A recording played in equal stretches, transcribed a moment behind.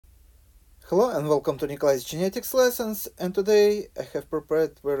Hello and welcome to Nikolai's genetics lessons, and today I have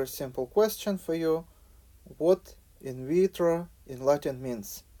prepared a very simple question for you. What in vitro in Latin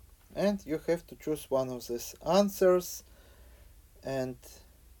means? And you have to choose one of these answers, and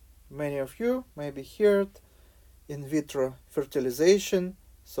many of you maybe heard in vitro fertilization.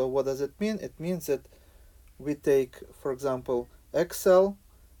 So what does it mean? It means that we take, for example, egg cell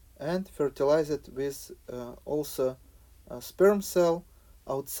and fertilize it with also a sperm cell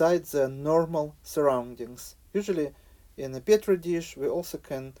outside the normal surroundings. Usually in a Petri dish we also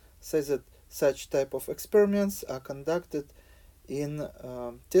can say that such type of experiments are conducted in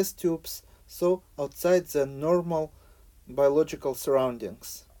test tubes, so outside the normal biological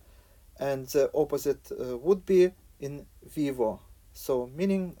surroundings. And the opposite would be in vivo, so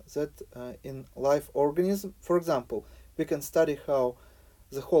meaning that in live organism, for example, we can study how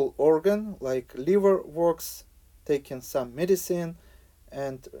the whole organ like liver works, taking some medicine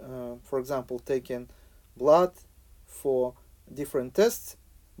and for example taking blood for different tests,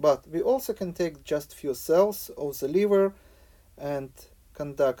 but we also can take just few cells of the liver and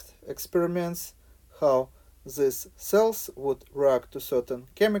conduct experiments how these cells would react to certain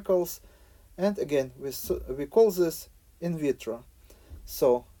chemicals, and again we call this in vitro.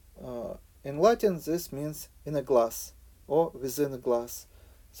 So in Latin this means in a glass or within a glass.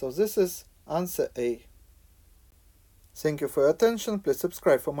 So this is answer A. Thank you for your attention. Please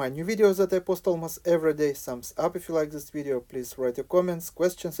subscribe for my new videos that I post almost every day. Thumbs up if you like this video. Please write your comments,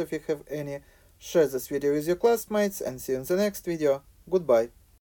 questions if you have any. Share this video with your classmates and see you in the next video. Goodbye.